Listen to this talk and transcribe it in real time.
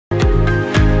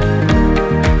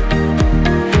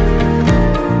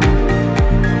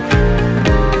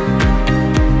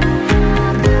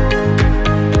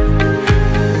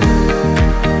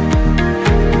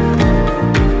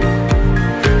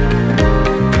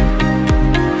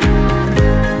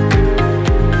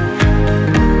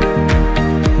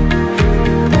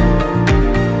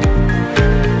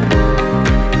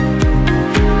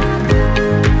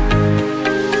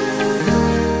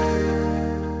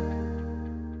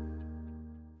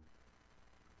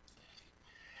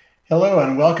Hello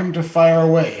and welcome to Fire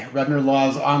Away, Rudner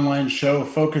Law's online show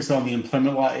focused on the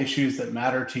employment law issues that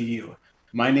matter to you.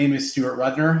 My name is Stuart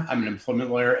Rudner. I'm an employment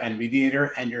lawyer and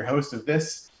mediator and your host of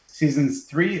this, Season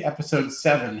 3, Episode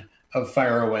 7 of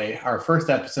Fire Away. Our first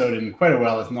episode in quite a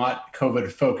while is not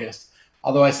COVID focused,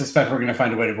 although I suspect we're going to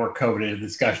find a way to work COVID into the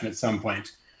discussion at some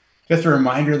point. Just a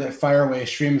reminder that Fire Away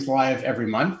streams live every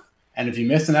month, and if you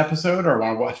missed an episode or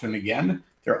want to watch one again,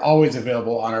 they're always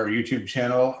available on our YouTube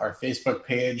channel, our Facebook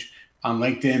page, on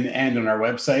LinkedIn, and on our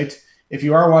website. If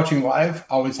you are watching live,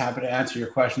 always happy to answer your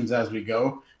questions as we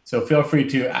go. So feel free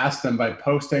to ask them by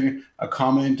posting a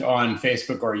comment on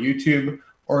Facebook or YouTube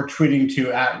or tweeting to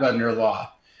 @RudnerLaw.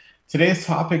 Today's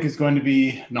topic is going to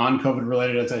be non-COVID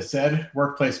related, as I said,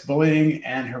 workplace bullying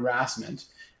and harassment.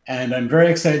 And I'm very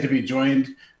excited to be joined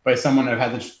by someone I've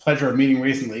had the pleasure of meeting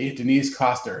recently, Denise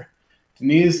Koster.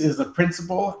 Denise is the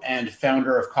principal and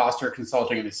founder of Koster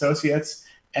Consulting and Associates,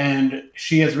 and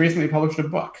she has recently published a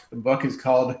book. The book is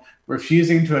called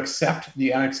Refusing to Accept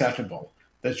the Unacceptable: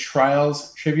 The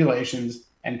Trials, Tribulations,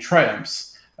 and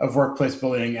Triumphs of Workplace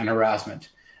Bullying and Harassment.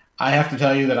 I have to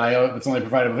tell you that I was only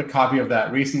provided with a copy of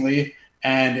that recently,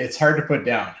 and it's hard to put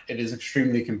down. It is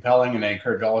extremely compelling, and I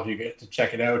encourage all of you to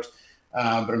check it out.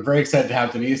 But I'm very excited to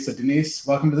have Denise. So Denise,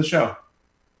 welcome to the show.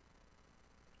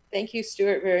 Thank you,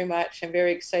 Stuart, very much. I'm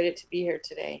very excited to be here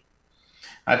today.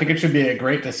 I think it should be a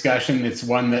great discussion. It's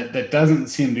one that doesn't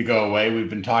seem to go away. We've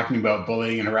been talking about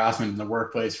bullying and harassment in the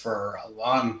workplace for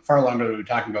far longer than we've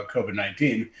been talking about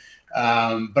COVID-19.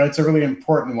 But it's a really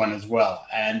important one as well.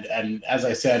 And as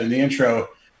I said in the intro,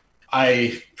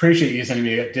 I appreciate you sending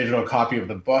me a digital copy of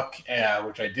the book,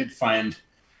 which I did find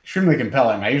extremely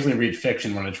compelling. I usually read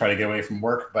fiction when I try to get away from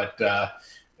work, but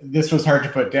this was hard to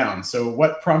put down. So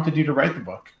what prompted you to write the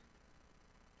book?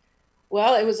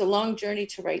 Well, it was a long journey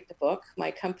to write the book.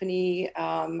 My company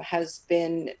has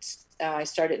been, I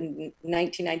started in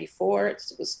 1994.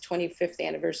 It was 25th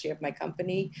anniversary of my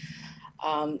company.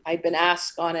 I've been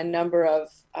asked on a number of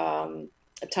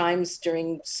times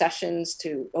during sessions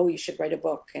you should write a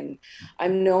book. And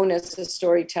I'm known as a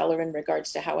storyteller in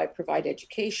regards to how I provide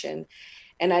education.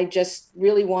 And I just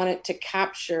really wanted to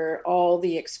capture all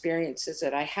the experiences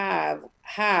that I have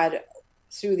had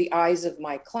through the eyes of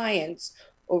my clients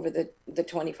over the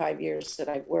 25 years that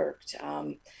I've worked.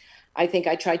 I think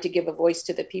I tried to give a voice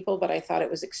to the people, but I thought it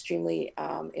was extremely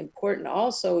important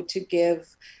also to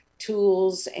give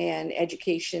tools and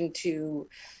education to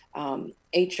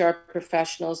HR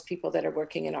professionals, people that are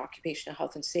working in occupational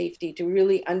health and safety, to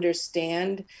really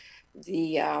understand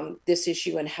this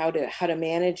issue and how to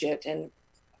manage it and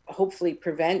hopefully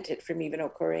prevent it from even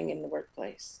occurring in the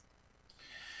workplace.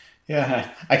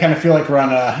 Yeah, I kind of feel like we're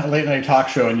on a late night talk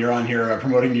show and you're on here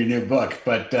promoting your new book.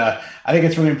 But I think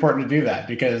it's really important to do that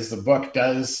because the book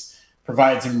does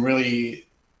provide some really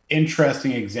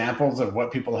interesting examples of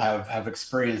what people have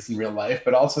experienced in real life,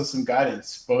 but also some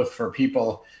guidance, both for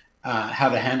people how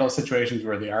to handle situations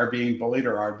where they are being bullied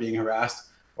or are being harassed,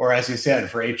 or as you said,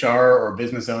 for HR or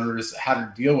business owners, how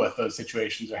to deal with those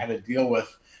situations or how to deal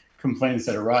with complaints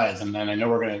that arise. And then I know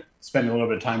we're going to spend a little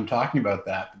bit of time talking about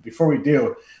that. But before we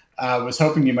do, I was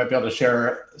hoping you might be able to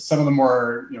share some of the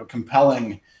more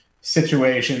compelling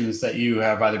situations that you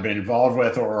have either been involved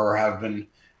with or have been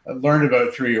learned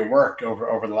about through your work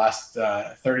over the last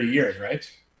 30 years, right?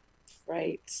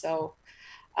 Right. So,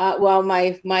 well,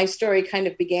 my story kind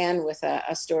of began with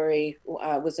a story,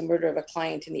 was a murder of a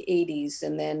client in the 80s.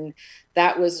 And then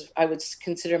that was, I would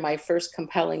consider, my first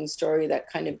compelling story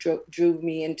that kind of drew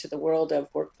me into the world of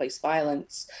workplace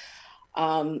violence.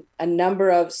 A number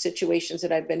of situations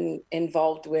that I've been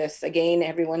involved with. Again,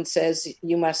 everyone says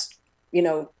you must,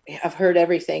 have heard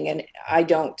everything, and I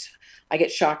don't. I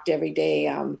get shocked every day.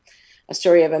 A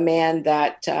story of a man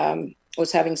that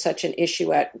was having such an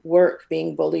issue at work,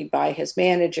 being bullied by his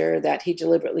manager, that he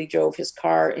deliberately drove his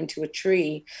car into a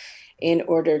tree in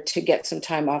order to get some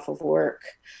time off of work.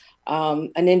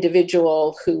 An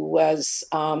individual who was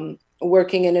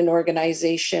working in an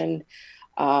organization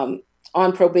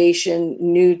on probation,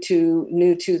 new to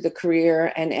the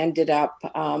career, and ended up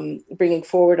bringing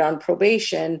forward on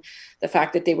probation the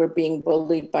fact that they were being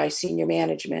bullied by senior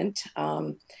management,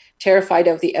 terrified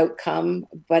of the outcome.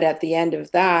 But at the end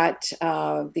of that,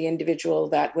 the individual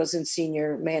that was in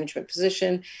senior management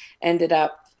position ended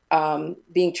up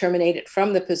being terminated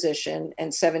from the position,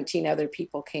 and 17 other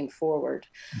people came forward.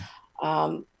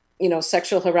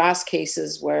 Sexual harass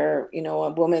cases where, a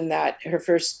woman that her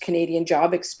first Canadian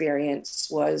job experience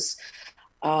was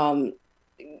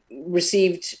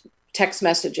received text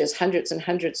messages, hundreds and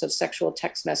hundreds of sexual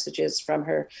text messages from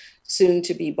her soon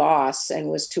to be boss, and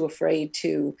was too afraid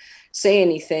to say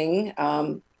anything.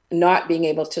 not being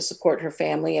able to support her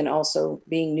family, and also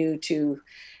being new to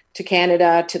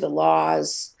Canada, to the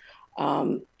laws.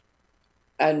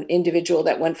 An individual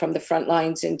that went from the front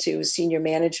lines into senior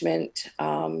management,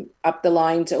 up the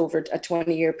lines over a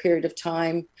 20-year period of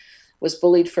time, was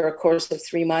bullied for a course of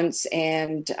 3 months,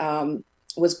 and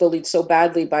was bullied so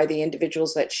badly by the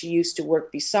individuals that she used to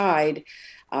work beside,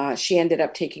 she ended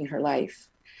up taking her life.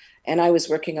 And I was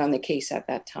working on the case at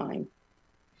that time.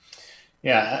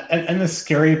 Yeah, and the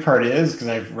scary part is, because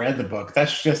I've read the book,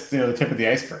 that's just the tip of the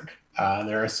iceberg.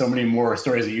 There are so many more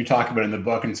stories that you talk about in the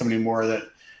book, and so many more that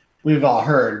we've all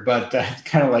heard. But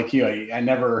kind of like you, I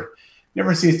never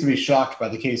cease to be shocked by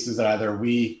the cases that either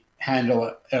we handle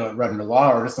at Redner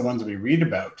Law or just the ones that we read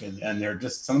about, and they're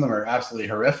just, some of them are absolutely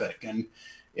horrific. And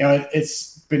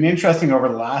it's been interesting over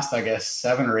the last, I guess,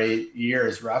 7 or 8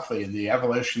 years, roughly, in the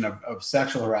evolution of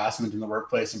sexual harassment in the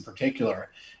workplace in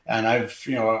particular. And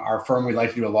our firm, we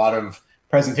like to do a lot of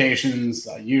presentations,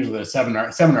 usually the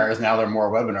seminars. Now they're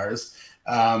more webinars.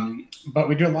 But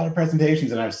we do a lot of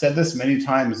presentations, and I've said this many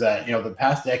times that, the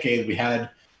past decade we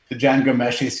had the Jan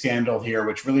Gomeshi scandal here,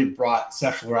 which really brought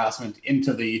sexual harassment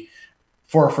into the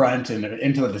forefront and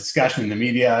into the discussion in the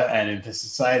media and into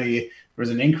society. There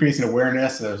was an increase in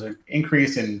awareness. There was an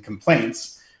increase in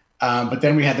complaints. But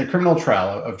then we had the criminal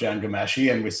trial of Jan Gomeshi,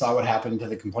 and we saw what happened to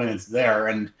the complainants there.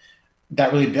 And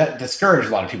that really discouraged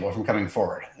a lot of people from coming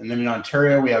forward. And then in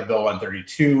Ontario, we have Bill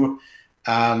 132.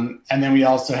 And then we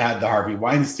also had the Harvey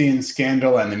Weinstein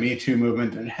scandal and the Me Too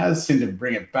movement, and it has seemed to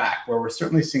bring it back, where we're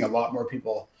certainly seeing a lot more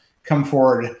people come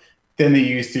forward than they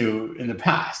used to in the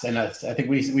past. And I think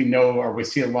we know, or we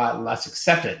see a lot less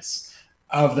acceptance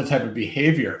of the type of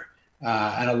behavior,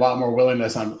 and a lot more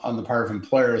willingness on the part of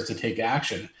employers to take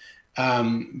action.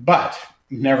 But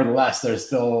nevertheless, there's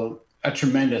still a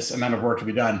tremendous amount of work to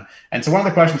be done. And so one of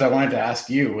the questions I wanted to ask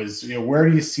you was, where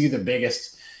do you see the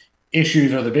biggest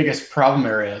issues or the biggest problem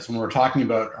areas when we're talking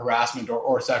about harassment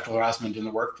or sexual harassment in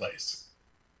the workplace?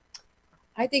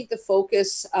 I think the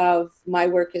focus of my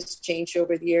work has changed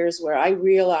over the years, where I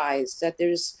realized that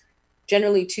there's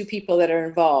generally 2 people that are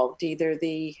involved, either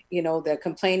the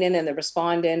complainant and the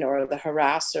respondent, or the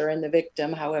harasser and the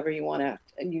victim, however you want to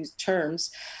use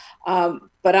terms.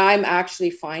 But I'm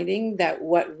actually finding that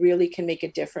what really can make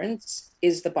a difference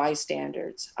is the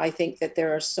bystanders. I think that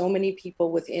there are so many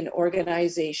people within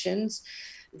organizations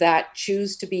that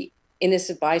choose to be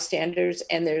innocent bystanders,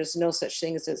 and there's no such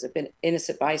thing as an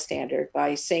innocent bystander.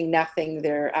 By saying nothing,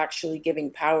 they're actually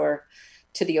giving power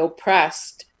to the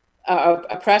oppressed,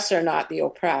 oppressor, not the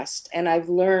oppressed. And I've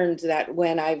learned that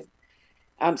when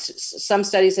some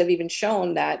studies have even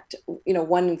shown that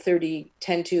 1 in 30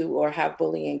 tend to or have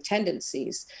bullying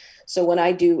tendencies. So when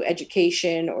I do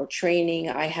education or training,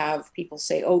 I have people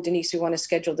say, "Oh, Denise, we want to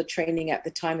schedule the training at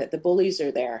the time that the bullies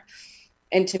are there."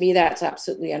 And to me, that's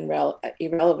absolutely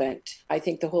irrelevant. I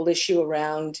think the whole issue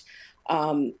around,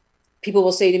 people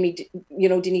will say to me,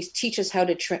 "Denise, teach us how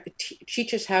to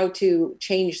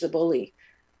change the bully."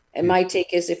 And my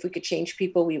take is, if we could change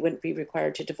people, we wouldn't be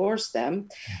required to divorce them.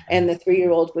 And the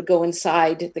 3-year-old would go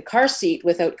inside the car seat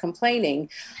without complaining.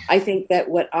 I think that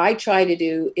what I try to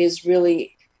do is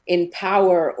really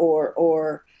empower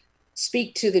or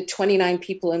speak to the 29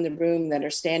 people in the room that are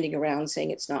standing around saying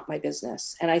it's not my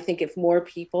business. And I think if more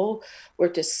people were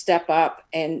to step up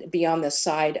and be on the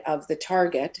side of the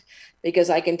target, because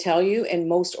I can tell you, in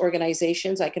most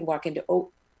organizations, I can walk into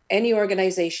any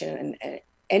organization, and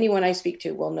anyone I speak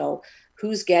to will know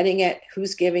who's getting it,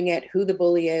 who's giving it, who the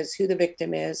bully is, who the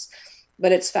victim is.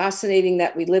 But it's fascinating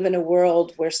that we live in a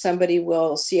world where somebody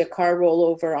will see a car roll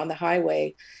over on the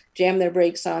highway, jam their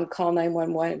brakes on, call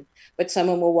 911, but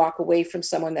someone will walk away from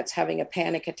someone that's having a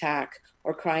panic attack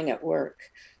or crying at work.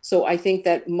 So I think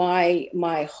that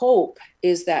my hope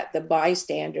is that the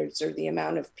bystanders, or the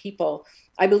amount of people,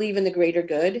 I believe in the greater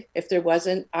good. If there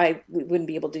wasn't, we wouldn't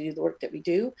be able to do the work that we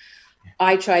do.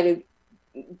 I try to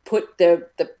put the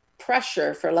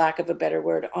pressure, for lack of a better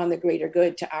word, on the greater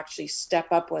good to actually step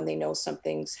up when they know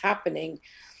something's happening,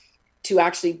 to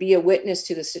actually be a witness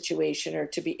to the situation, or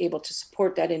to be able to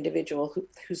support that individual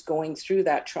who's going through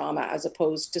that trauma, as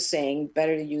opposed to saying,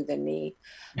 "Better you than me.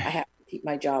 I have to keep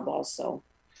my job also."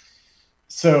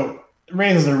 So it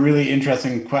raises a really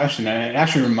interesting question, and it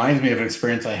actually reminds me of an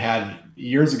experience I had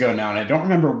years ago now, and I don't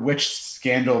remember which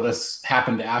scandal this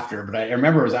happened after, but I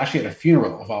remember it was actually at a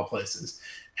funeral, of all places.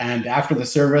 And after the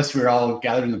service, we were all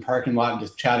gathered in the parking lot and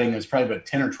just chatting. It was probably about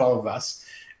 10 or 12 of us,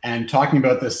 and talking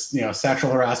about this,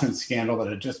 sexual harassment scandal that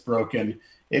had just broken.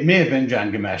 It may have been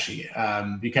Jan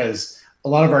Gomeshi, because a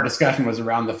lot of our discussion was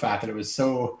around the fact that it was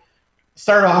so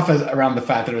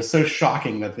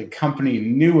shocking that the company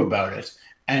knew about it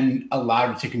and allowed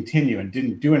it to continue and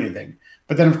didn't do anything.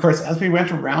 But then, of course, as we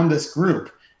went around this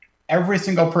group, every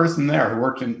single person there who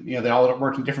worked in, they all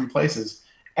worked in different places.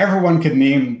 Everyone could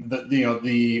name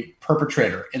the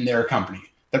perpetrator in their company,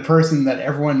 the person that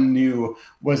everyone knew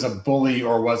was a bully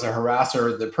or was a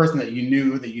harasser, the person that you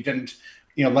knew that you didn't,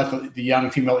 let the young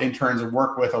female interns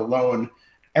work with alone.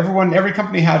 Every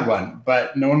company had one,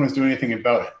 but no one was doing anything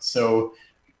about it. So,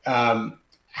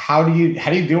 how do you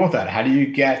deal with that? How do you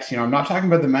get, I'm not talking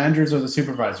about the managers or the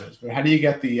supervisors, but how do you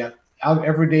get the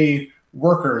everyday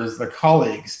workers, the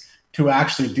colleagues, to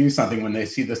actually do something when they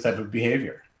see this type of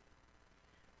behavior?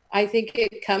 I think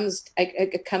it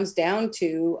comes down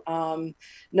to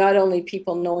not only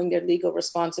people knowing their legal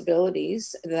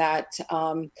responsibilities, that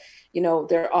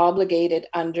they're obligated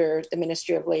under the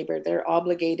Ministry of Labor, they're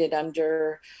obligated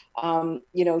under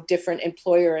different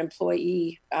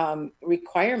employer-employee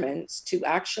requirements to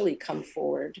actually come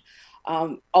forward.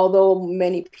 Although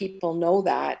many people know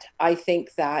that, I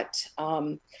think that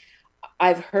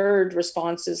I've heard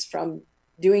responses from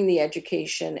doing the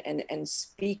education and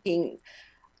speaking.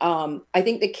 I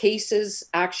think the cases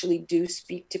actually do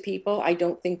speak to people. I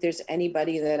don't think there's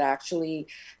anybody that actually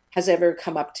has ever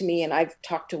come up to me, and I've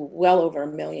talked to well over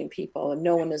 1 million people, and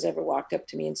no one has ever walked up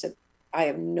to me and said, I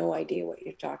have no idea what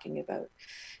you're talking about.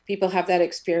 People have that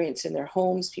experience in their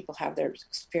homes. People have their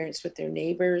experience with their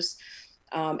neighbors.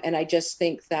 And I just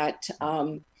think that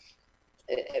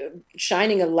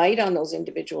shining a light on those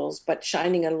individuals, but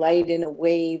shining a light in a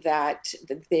way that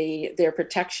their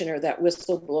protection, or that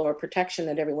whistleblower protection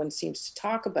that everyone seems to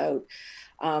talk about,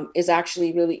 is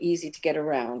actually really easy to get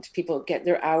around. People get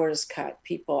their hours cut.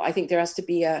 I think there has to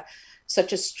be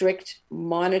such a strict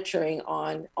monitoring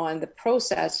on the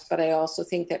process, but I also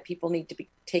think that people need to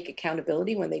take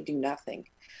accountability when they do nothing.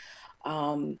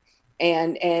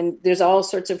 And there's all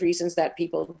sorts of reasons that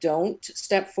people don't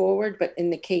step forward. But in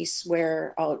the case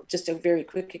where, just a very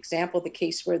quick example, the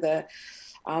case where the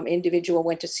individual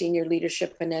went to senior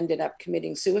leadership and ended up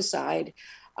committing suicide,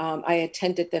 I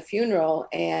attended the funeral,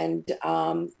 and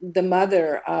the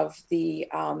mother of the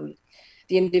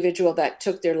individual that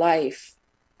took their life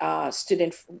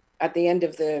stood at the end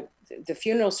of the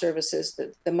funeral services.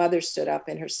 The mother stood up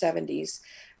in her 70s,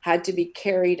 had to be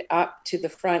carried up to the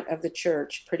front of the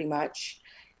church pretty much,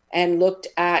 and looked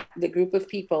at the group of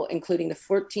people, including the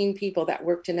 14 people that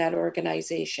worked in that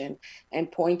organization,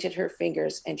 and pointed her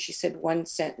fingers. And she said one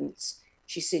sentence.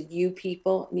 She said, "You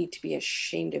people need to be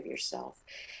ashamed of yourself."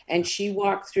 And she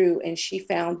walked through and she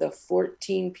found the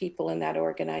 14 people in that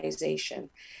organization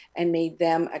and made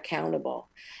them accountable.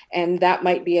 And that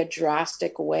might be a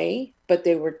drastic way, but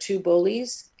there were 2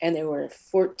 bullies and there were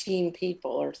 14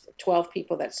 people or 12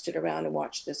 people that stood around and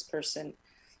watched this person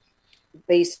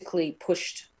basically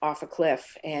pushed off a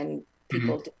cliff, and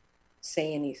people didn't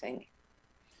say anything.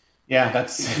 Yeah,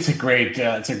 it's a great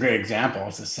example.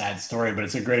 It's a sad story, but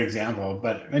it's a great example.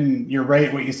 And you're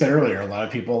right, what you said earlier. A lot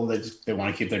of people, they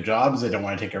want to keep their jobs, they don't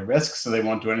want to take a risk, so they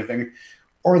won't do anything.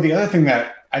 Or the other thing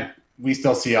that we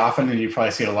still see often, and you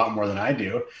probably see it a lot more than I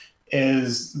do,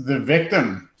 is the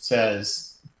victim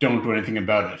says, "Don't do anything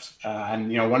about it." And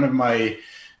one of my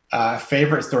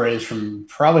favorite stories from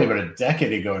probably about a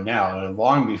decade ago now,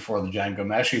 long before the Jan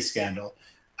Gomeshi scandal,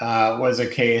 was a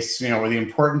case, where the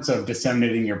importance of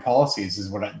disseminating your policies is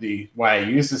why I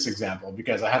use this example,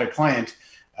 because I had a client,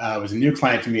 it was a new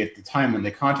client to me at the time when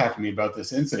they contacted me about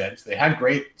this incident. They had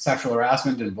great sexual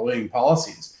harassment and bullying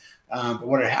policies. But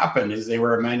what had happened is they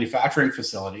were a manufacturing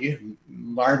facility,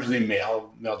 largely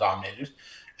male dominated.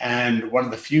 And one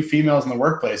of the few females in the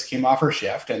workplace came off her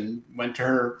shift and went to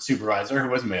her supervisor, who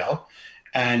was male,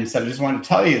 and said, "I just wanted to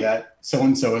tell you that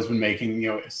so-and-so has been making,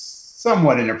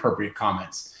 somewhat inappropriate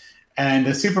comments." And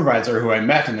the supervisor, who I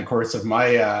met in the course of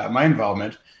my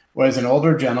involvement, was an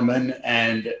older gentleman,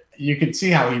 and you could see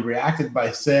how he reacted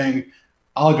by saying,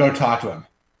 "I'll go talk to him."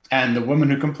 And the woman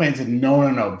who complained said,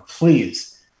 No,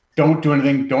 please don't do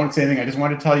anything. Don't say anything. I just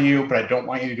want to tell you, but I don't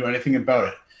want you to do anything about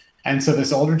it." And so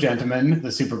this older gentleman,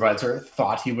 the supervisor,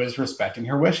 thought he was respecting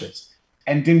her wishes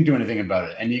and didn't do anything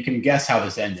about it. And you can guess how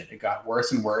this ended. It got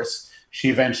worse and worse. She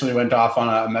eventually went off on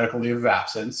a medical leave of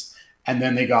absence. And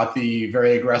then they got the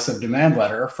very aggressive demand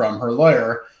letter from her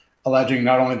lawyer, alleging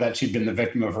not only that she'd been the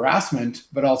victim of harassment,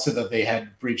 but also that they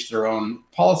had breached their own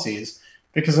policies.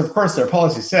 Because, of course, their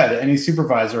policy said any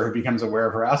supervisor who becomes aware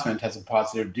of harassment has a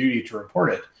positive duty to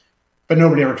report it. But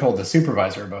nobody ever told the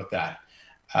supervisor about that.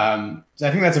 So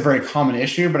I think that's a very common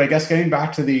issue. But I guess getting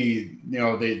back to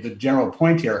the general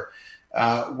point here,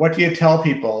 what do you tell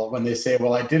people when they say,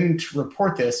 "Well, I didn't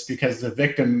report this because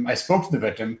I spoke to the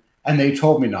victim and they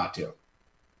told me not to"?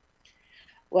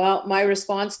 Well, my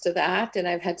response to that, and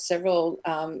I've had several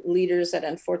leaders that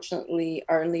unfortunately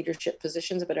are in leadership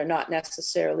positions, but are not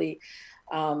necessarily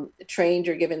trained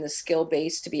or given the skill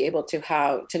base to be able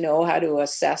to know how to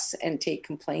assess and take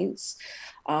complaints,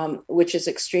 which is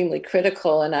extremely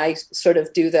critical. And I sort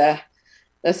of do the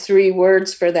 3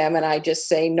 words for them, and I just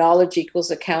say knowledge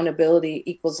equals accountability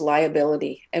equals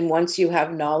liability. And once you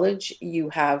have knowledge, you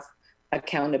have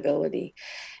accountability.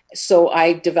 So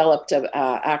I developed a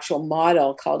actual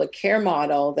model called a care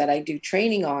model that I do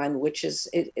training on, which is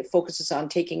it focuses on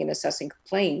taking and assessing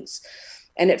complaints,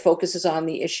 and it focuses on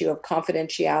the issue of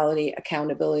confidentiality,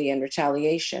 accountability, and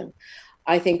retaliation.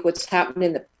 I think what's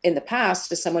happened in the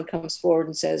past is someone comes forward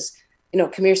and says,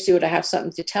 come here, Stuart, I have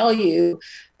something to tell you,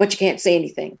 but you can't say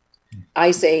anything.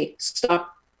 I say,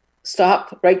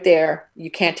 stop right there.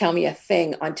 You can't tell me a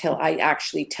thing until I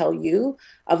actually tell you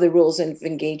of the rules of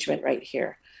engagement right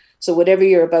here. So whatever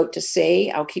you're about to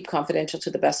say, I'll keep confidential to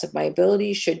the best of my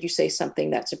ability. Should you say something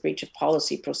that's a breach of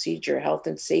policy, procedure, health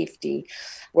and safety,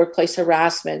 workplace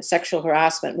harassment, sexual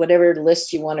harassment, whatever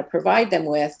list you want to provide them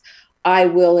with, I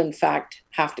will in fact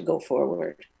have to go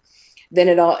forward. Then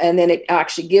it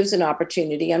actually gives an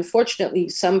opportunity. Unfortunately,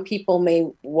 some people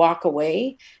may walk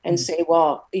away and say,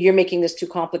 well, you're making this too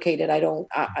complicated.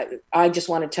 I just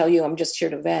want to tell you, I'm just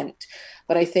here to vent.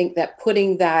 But I think that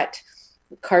putting that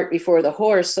cart before the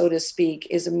horse, so to speak,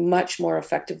 is a much more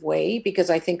effective way, because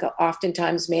I think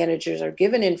oftentimes managers are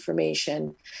given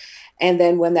information, and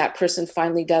then when that person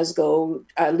finally does go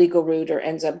legal route or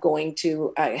ends up going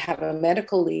to have a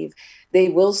medical leave, they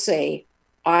will say,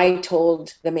 I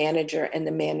told the manager and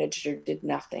the manager did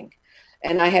nothing.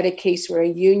 And I had a case where a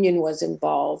union was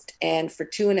involved, and for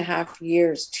 2.5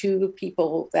 years, 2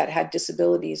 people that had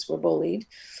disabilities were bullied.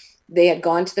 They had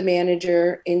gone to the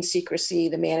manager in secrecy.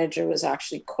 The manager was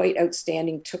actually quite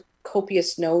outstanding, took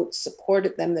copious notes,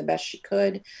 supported them the best she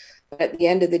could. But at the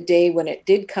end of the day, when it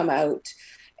did come out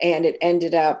and it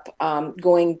ended up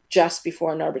going just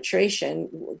before an arbitration,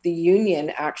 the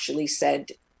union actually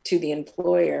said to the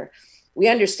employer, we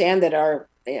understand that our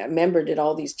member did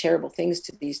all these terrible things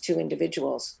to these 2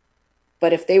 individuals,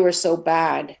 but if they were so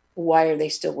bad, why are they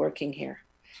still working here?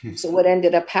 So what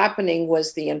ended up happening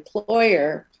was the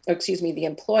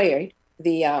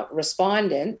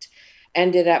respondent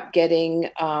ended up getting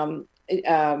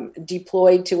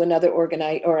deployed to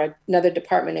another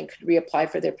department and could reapply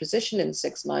for their position in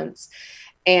 6 months.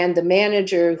 And the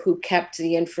manager who kept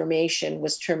the information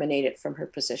was terminated from her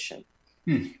position.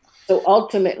 So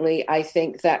ultimately, I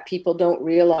think that people don't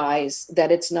realize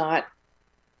that it's not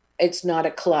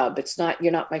a club.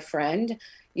 You're not my friend.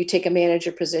 You take a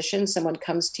manager position, someone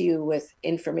comes to you with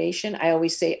information. I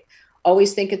always say,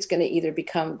 always think it's going to either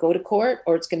go to court,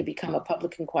 or it's going to become a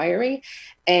public inquiry,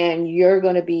 and you're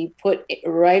going to be put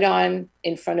right on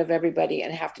in front of everybody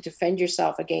and have to defend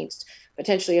yourself against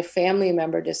potentially a family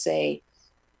member to say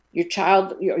your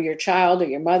child or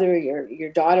your mother or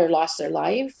your daughter lost their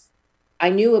life. I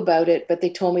knew about it, but they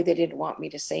told me they didn't want me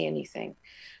to say anything.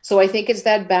 So I think it's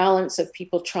that balance of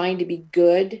people trying to be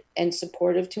good and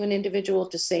supportive to an individual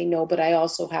to say no, but I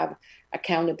also have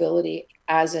accountability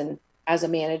as a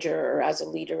manager or as a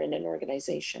leader in an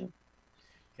organization.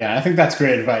 Yeah, I think that's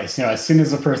great advice. As soon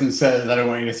as a person says, I don't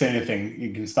want you to say anything,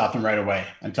 you can stop them right away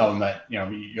and tell them that,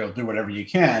 you'll do whatever you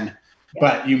can,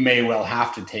 but you may well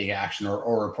have to take action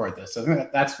or report this. So I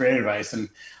think that's great advice. And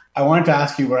I wanted to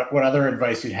ask you what other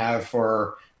advice you'd have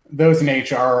for those in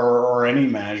HR or any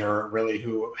manager really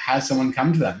who has someone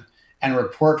come to them and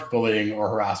report bullying or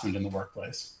harassment in the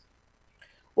workplace.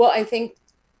 Well, I think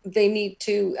they need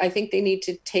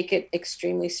to take it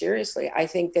extremely seriously. I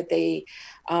think that they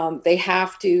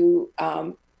have to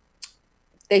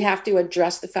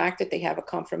address the fact that they have a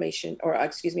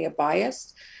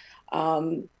bias.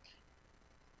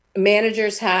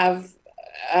 Managers have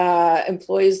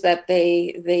employees that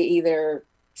they either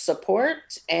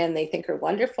support and they think are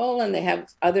wonderful, and they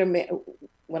have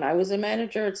when I was a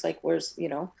manager, it's like,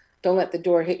 don't let the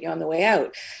door hit you on the way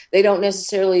out. They don't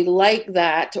necessarily like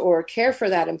that or care for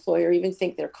that employer, or even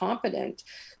think they're competent.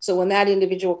 So when that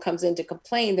individual comes in to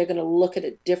complain, they're going to look at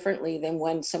it differently than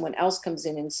when someone else comes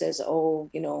in and says,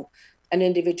 an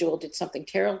individual did something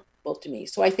terrible to me.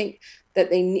 So I think that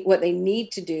what they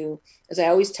need to do is, I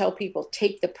always tell people,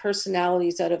 take the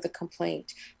personalities out of the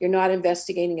complaint. You're not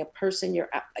investigating a person, you're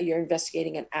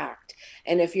investigating an act.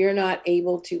 And if you're not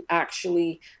able to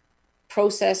actually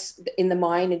process in the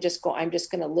mind and just go, I'm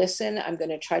just going to listen, I'm going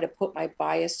to try to put my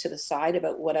bias to the side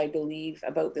about what I believe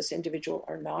about this individual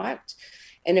or not.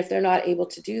 And if they're not able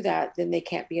to do that, then they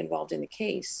can't be involved in the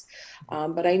case.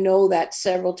 But I know that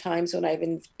several times when I've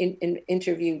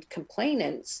interviewed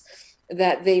complainants,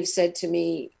 that they've said to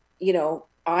me, you know,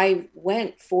 I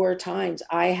went 4 times.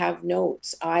 I have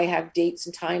notes. I have dates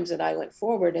and times that I went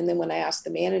forward. And then when I asked the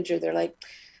manager, they're like,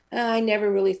 I never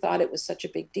really thought it was such a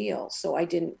big deal. So I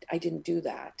didn't do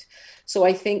that. So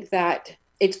I think that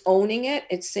it's owning it.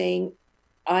 It's saying,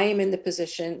 I am in the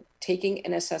position, taking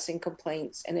and assessing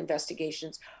complaints and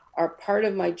investigations are part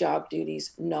of my job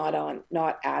duties, not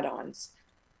add-ons.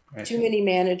 Right. Too many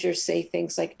managers say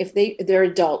things like, if they're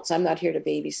adults, I'm not here to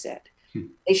babysit. Hmm.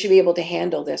 They should be able to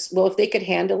handle this. Well, if they could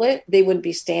handle it, they wouldn't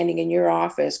be standing in your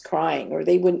office crying, or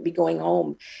they wouldn't be going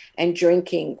home and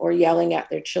drinking or yelling at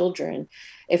their children.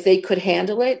 If they could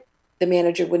handle it, the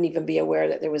manager wouldn't even be aware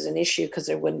that there was an issue because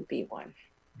there wouldn't be one.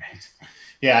 Right.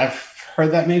 Yeah, I've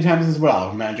heard that many times as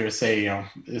well. Managers say, you know,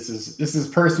 this is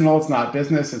personal. It's not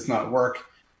business. It's not work.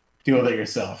 Deal with it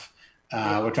yourself,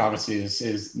 which obviously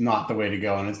is not the way to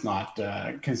go, and it's not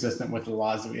consistent with the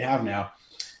laws that we have now.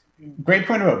 Great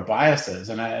point about biases,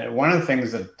 and one of the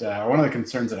things that one of the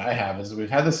concerns that I have is we've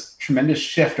had this tremendous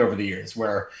shift over the years,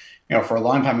 where, you know, for a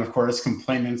long time, of course,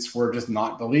 complainants were just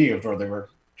not believed, or they were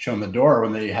shown the door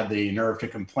when they had the nerve to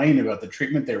complain about the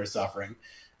treatment they were suffering.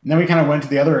 And then we kind of went to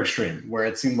the other extreme, where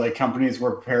it seemed like companies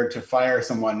were prepared to fire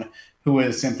someone who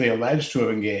is simply alleged to have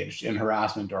engaged in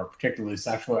harassment, or particularly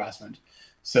sexual harassment.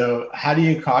 So how do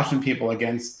you caution people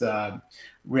against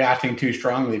reacting too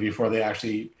strongly before they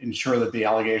actually ensure that the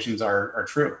allegations are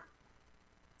true?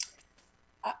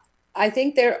 I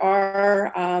think there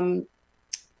are,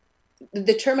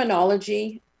 the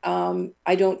terminology,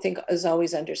 I don't think is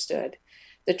always understood.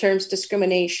 The terms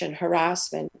discrimination,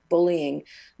 harassment, bullying,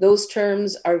 those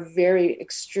terms are very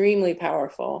extremely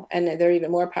powerful. And they're even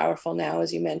more powerful now,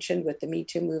 as you mentioned, with the Me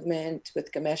Too movement,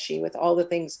 with Ghomeshi, with all the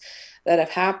things that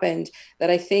have happened, that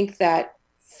I think that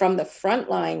from the front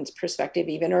lines perspective,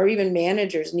 even, or even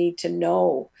managers need to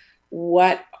know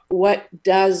what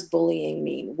does bullying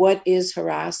mean? What is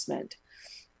harassment?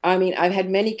 I mean, I've had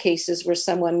many cases where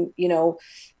someone, you know,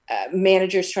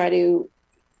 managers try to,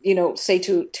 you know, say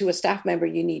to a staff member,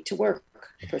 you need to work.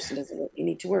 The person doesn't work. You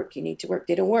need to work. You need to work.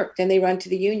 They don't work. Then they run to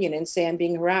the union and say, I'm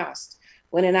being harassed.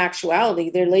 When in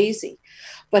actuality, they're lazy.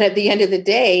 But at the end of the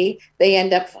day, they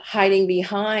end up hiding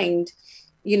behind,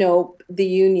 you know, the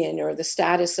union or the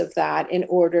status of that in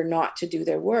order not to do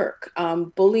their work.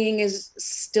 Bullying is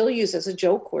still used as a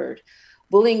joke word.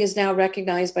 Bullying is now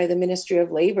recognized by the Ministry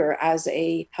of Labor as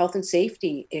a health and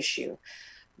safety issue.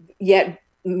 Yet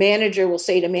manager will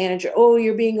say to manager, oh,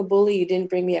 you're being a bully, you didn't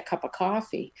bring me a cup of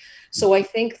coffee. So I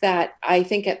think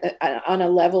on a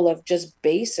level of just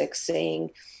basics saying,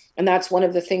 and that's one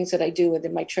of the things that I do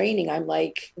within my training, I'm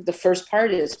like, the first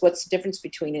part is, what's the difference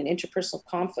between an interpersonal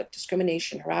conflict,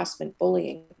 discrimination, harassment,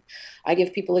 bullying? I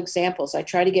give people examples. I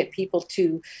try to get people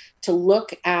to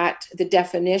look at the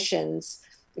definitions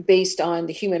based on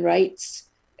the human rights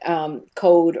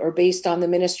code, or based on the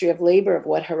Ministry of Labor, of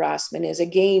what harassment is.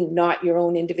 Again, not your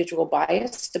own individual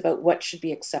bias about what should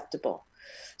be acceptable.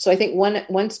 So I think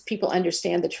once people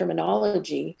understand the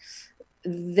terminology,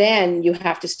 then you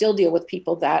have to still deal with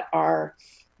people that are,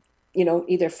 you know,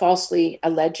 either falsely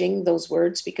alleging those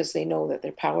words because they know that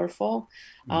they're powerful.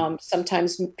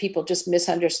 Sometimes people just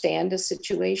misunderstand a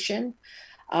situation.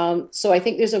 So I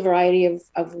think there's a variety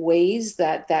of ways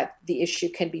that the issue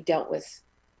can be dealt with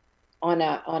on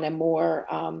a more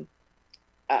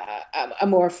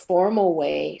formal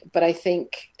way. But I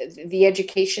think the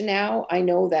education now, I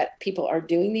know that people are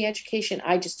doing the education.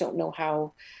 I just don't know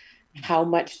how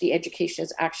much the education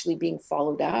is actually being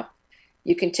followed up.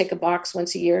 You can tick a box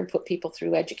once a year and put people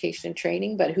through education and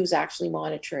training, but who's actually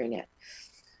monitoring it?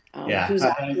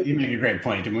 You make a great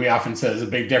point. And we often say there's a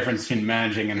big difference between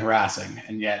managing and harassing,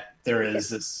 and yet there is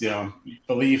this, you know,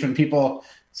 belief in people.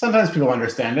 Sometimes people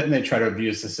understand it and they try to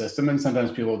abuse the system, and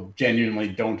sometimes people genuinely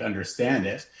don't understand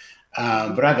it.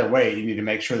 But either way, you need to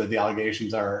make sure that the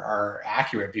allegations are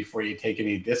accurate before you take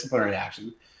any disciplinary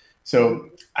action. So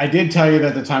I did tell you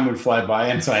that the time would fly by,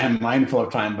 and so I am mindful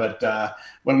of time. But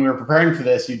when we were preparing for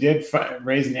this, you did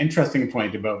raise an interesting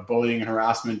point about bullying and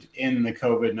harassment in the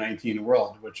COVID-19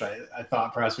 world, which I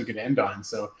thought perhaps we could end on.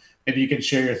 So maybe you could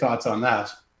share your thoughts on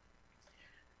that.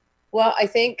 Well, I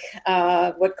think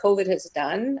what COVID has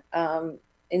done,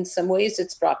 in some ways,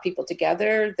 it's brought people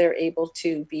together. They're able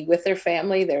to be with their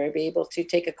family. They're able to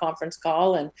take a conference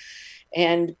call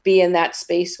and be in that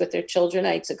space with their children.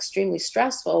 It's extremely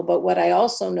stressful. But what I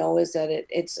also know is that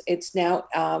it's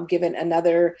now given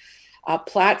another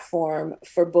platform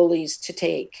for bullies to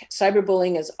take.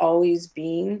 Cyberbullying has always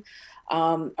been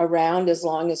around as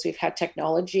long as we've had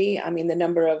technology. I mean, the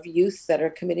number of youth that are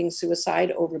committing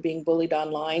suicide over being bullied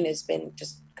online has been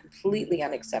just completely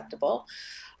unacceptable.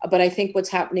 But I think what's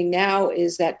happening now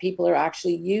is that people are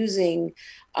actually using,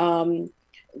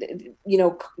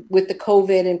 with the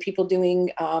COVID and people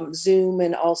doing Zoom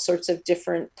and all sorts of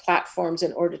different platforms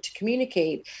in order to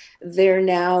communicate, they're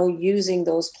now using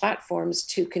those platforms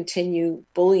to continue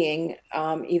bullying,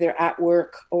 either at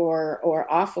work or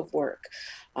off of work.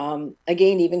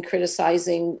 Again, even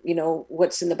criticizing,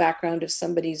 what's in the background of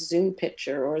somebody's Zoom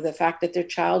picture, or the fact that their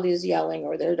child is yelling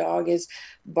or their dog is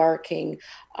barking.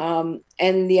 And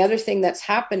the other thing that's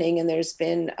happening, and there's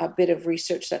been a bit of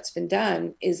research that's been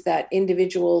done, is that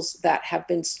individuals that have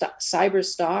been cyber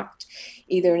stalked,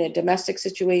 either in a domestic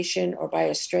situation or by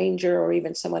a stranger or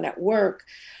even someone at work,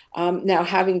 now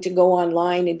having to go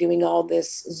online and doing all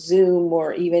this Zoom,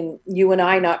 or even you and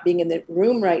I not being in the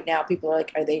room right now, people are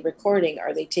like, are they recording?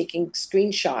 Are they taking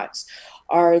screenshots?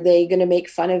 Are they going to make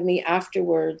fun of me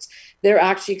afterwards? They're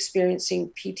actually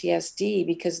experiencing PTSD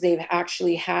because they've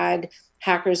actually had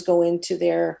hackers go into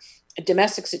their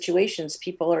domestic situations.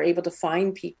 People are able to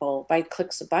find people by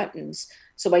clicks of buttons.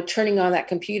 So by turning on that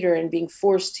computer and being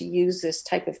forced to use this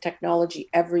type of technology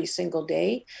every single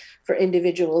day, for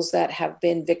individuals that have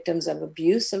been victims of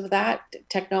abuse of that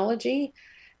technology,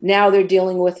 now they're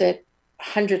dealing with it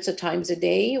hundreds of times a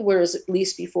day, whereas at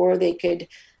least before they could,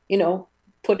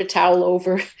 put a towel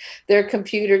over their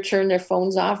computer, turn their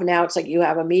phones off. Now it's like you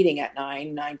have a meeting at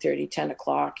 9:30, 10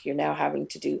 o'clock. You're now having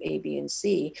to do A, B, and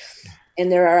C.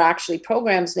 And there are actually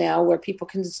programs now where people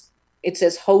can, it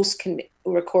says hosts can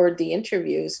record the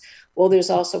interviews. Well, there's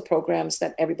also programs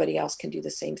that everybody else can do the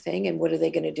same thing. And what are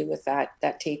they going to do with that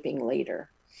taping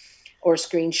later? Or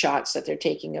screenshots that they're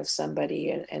taking of somebody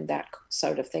and that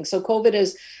sort of thing. So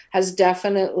COVID has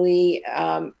definitely,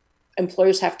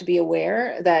 employers have to be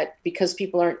aware that because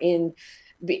people aren't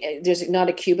there's not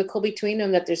a cubicle between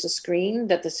them, that there's a screen,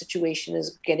 that the situation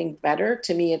is getting better.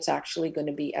 To me, it's actually going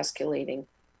to be escalating.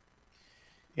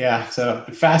 Yeah, so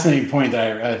fascinating point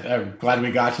that I'm glad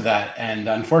we got to that. And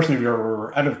unfortunately,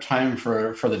 we're out of time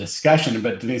for the discussion.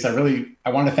 But Denise, I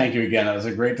want to thank you again. That was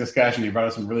a great discussion. You brought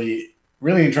us some really,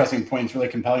 really interesting points, really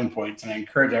compelling points. And I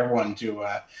encourage everyone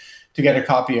to get a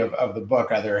copy of the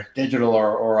book, either digital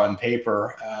or on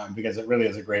paper, because it really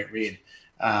is a great read.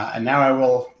 And now I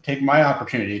will take my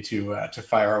opportunity to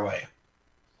fire away.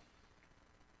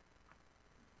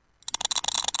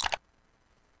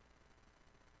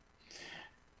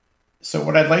 So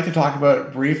what I'd like to talk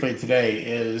about briefly today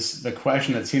is the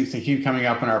question that seems to keep coming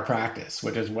up in our practice,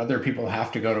 which is whether people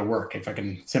have to go to work, if I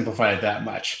can simplify it that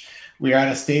much. We are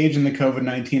at a stage in the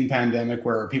COVID-19 pandemic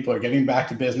where people are getting back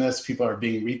to business. People are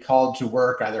being recalled to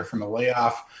work, either from a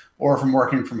layoff or from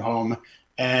working from home.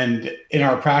 And in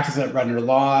our practice at Rudner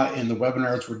Law, in the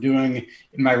webinars we're doing,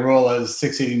 in my role as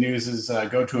 680 News'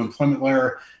 go-to employment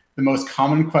lawyer, the most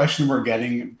common question we're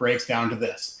getting breaks down to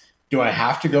this. Do I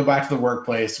have to go back to the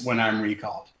workplace when I'm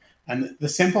recalled? And the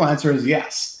simple answer is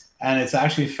yes. And it's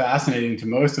actually fascinating to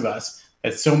most of us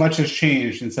that so much has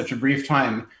changed in such a brief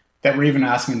time that we're even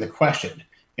asking the question.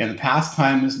 In the past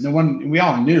times, we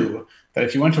all knew that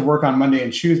if you went to work on Monday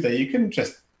and Tuesday, you couldn't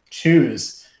just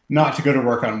choose not to go to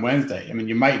work on Wednesday. I mean,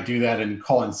 you might do that and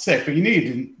call in sick, but you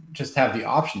didn't just have the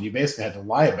option. You basically had to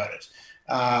lie about it.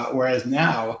 Whereas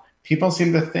now, people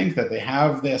seem to think that they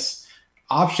have this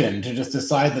option to just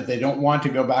decide that they don't want to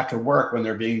go back to work when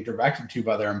they're being directed to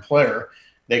by their employer.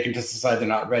 They can just decide they're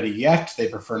not ready yet. They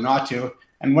prefer not to.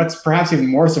 And what's perhaps even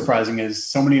more surprising is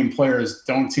so many employers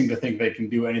don't seem to think they can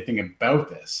do anything about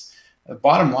this. The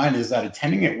bottom line is that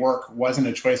attending at work wasn't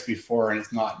a choice before, and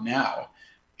it's not now.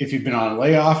 If you've been on a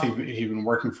layoff, if you've been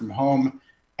working from home,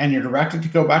 and you're directed to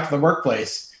go back to the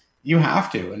workplace, you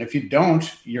have to. And if you don't,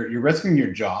 you're risking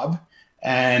your job.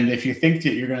 And if you think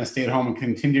that you're going to stay at home and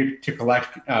continue to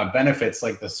collect benefits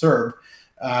like the CERB,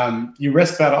 you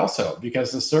risk that also,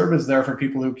 because the CERB is there for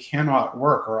people who cannot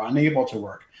work or are unable to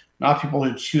work, not people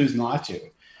who choose not to.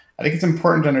 I think it's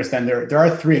important to understand there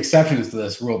are three exceptions to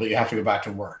this rule that you have to go back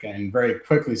to work. And very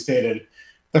quickly stated,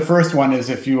 the first one is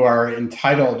if you are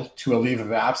entitled to a leave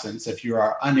of absence, if you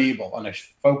are unable, and I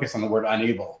focus on the word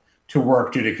unable, to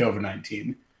work due to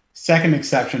COVID-19. Second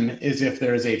exception is if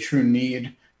there is a true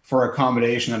need for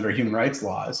accommodation under human rights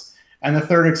laws. And the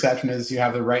third exception is you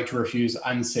have the right to refuse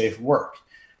unsafe work.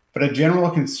 But a general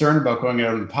concern about going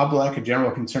out in public, a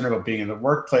general concern about being in the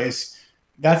workplace,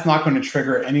 that's not going to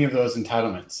trigger any of those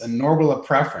entitlements, and nor will a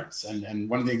preference. And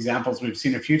one of the examples we've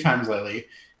seen a few times lately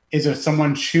is if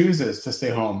someone chooses to stay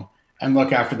home and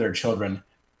look after their children,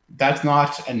 that's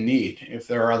not a need if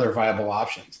there are other viable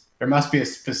options. There must be a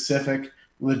specific,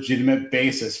 legitimate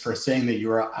basis for saying that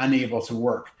you are unable to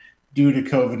work due to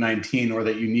COVID-19 or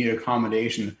that you need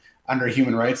accommodation under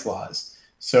human rights laws.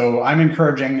 So I'm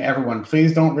encouraging everyone,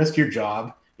 please don't risk your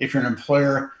job. if you're an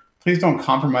employer, please don't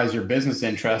compromise your business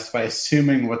interests by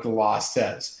assuming what the law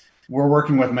says. We're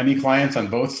working with many clients on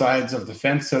both sides of the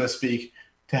fence, so to speak,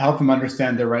 to help them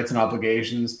understand their rights and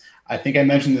obligations. I think I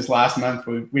mentioned this last month.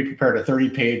 We prepared a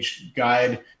 30-page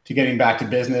guide to getting back to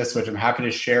business, which I'm happy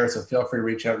to share. So feel free to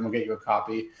reach out and we'll get you a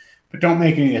copy. But don't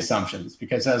make any assumptions,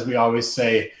 because as we always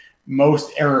say,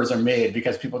 most errors are made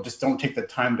because people just don't take the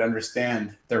time to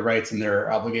understand their rights and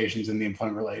their obligations in the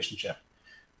employment relationship.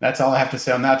 That's all I have to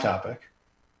say on that topic.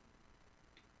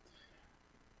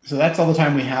 So that's all the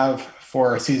time we have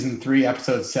for season 3,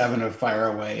 episode 7 of Fire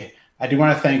Away. I do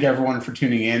want to thank everyone for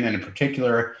tuning in, and in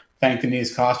particular, thank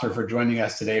Denise Koster for joining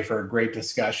us today for a great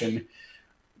discussion.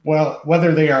 Well,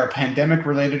 whether they are pandemic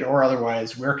related or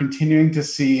otherwise, we're continuing to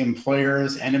see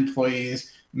employers and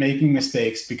employees making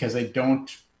mistakes because they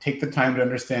don't take the time to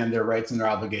understand their rights and their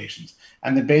obligations.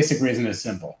 And the basic reason is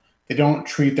simple. They don't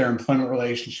treat their employment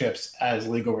relationships as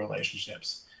legal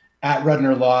relationships. At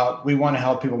Rudner Law, we want to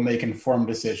help people make informed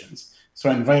decisions. So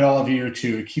I invite all of you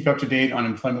to keep up to date on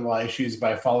employment law issues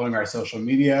by following our social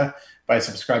media, by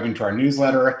subscribing to our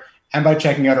newsletter, and by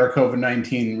checking out our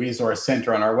COVID-19 Resource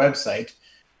Center on our website.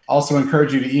 Also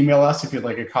encourage you to email us if you'd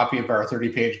like a copy of our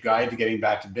 30-page guide to getting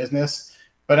back to business.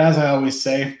 But as I always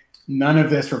say, none of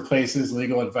this replaces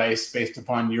legal advice based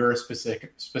upon your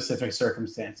specific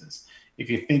circumstances. If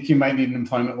you think you might need an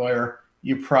employment lawyer,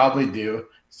 you probably do.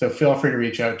 So feel free to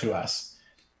reach out to us.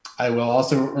 I will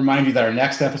also remind you that our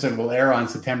next episode will air on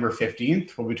September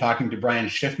 15th. We'll be talking to Brian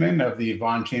Schiffman of the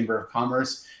Vaughan Chamber of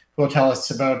Commerce, who will tell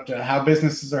us about how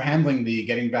businesses are handling the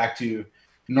getting back to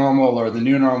normal or the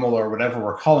new normal or whatever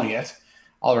we're calling it.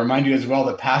 I'll remind you as well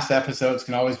that past episodes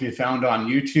can always be found on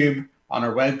YouTube, on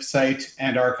our website,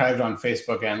 and archived on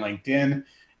Facebook and LinkedIn.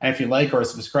 And if you like or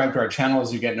subscribe to our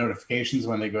channels, you get notifications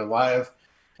when they go live.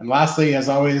 And lastly, as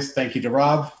always, thank you to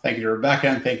Rob, thank you to Rebecca,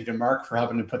 and thank you to Mark for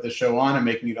helping to put the show on and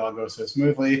making it all go so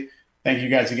smoothly. Thank you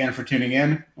guys again for tuning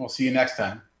in. We'll see you next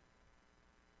time.